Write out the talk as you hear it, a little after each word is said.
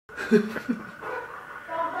Should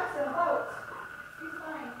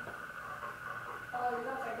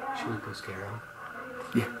we go scare him?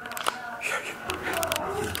 Yeah.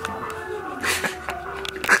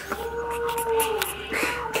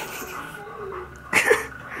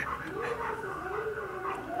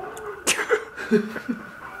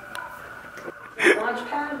 Launch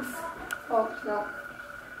pads? Oh, no.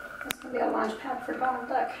 That's going to be a launch pad for Donald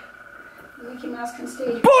Duck. Mickey Mouse can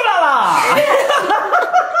stay. Boolala!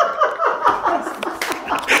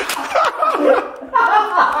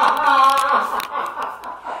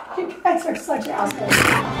 You guys are such assholes.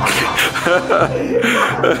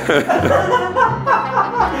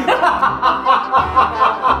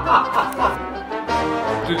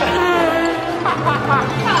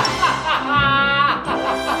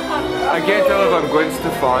 I can't tell if I'm Gwen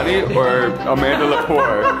Stefani or Amanda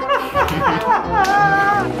Lepore.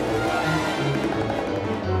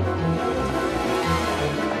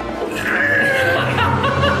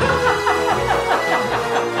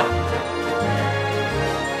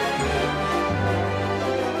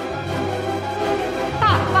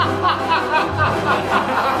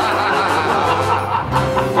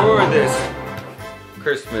 For this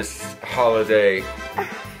Christmas holiday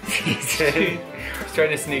season,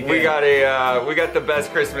 Trying to sneak we in. got the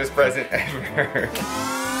best Christmas present ever.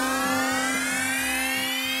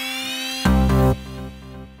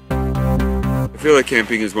 I feel like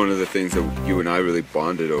camping is one of the things that you and I really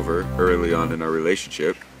bonded over early on in our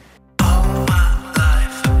relationship.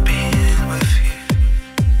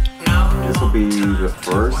 This will be the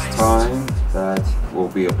first time that we'll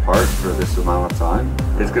be apart for this amount of time.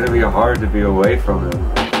 It's going to be hard to be away from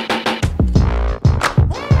him.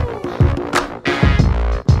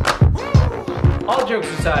 All jokes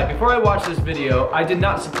aside, before I watched this video, I did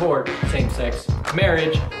not support same-sex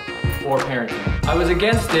marriage or parenting. I was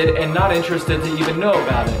against it and not interested to even know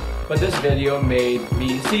about it. But this video made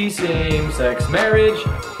me see same-sex marriage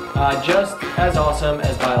just as awesome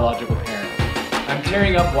as biological parenting. I'm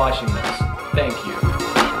tearing up watching this. Thank you.